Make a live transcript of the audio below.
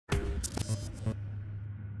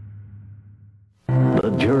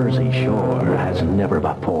Jersey Shore has never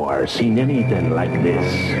before seen anything like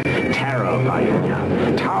this. Terrifying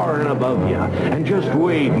you, towering above you, and just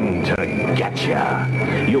waiting to get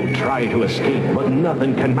you. You'll try to escape, but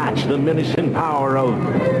nothing can match the menacing power of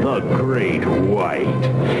the Great White.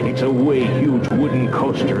 It's a way huge wooden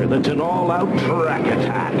coaster that's an all-out track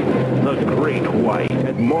attack. The Great White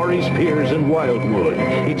at Morey's Piers in Wildwood.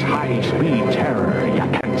 It's high-speed terror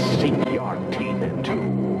you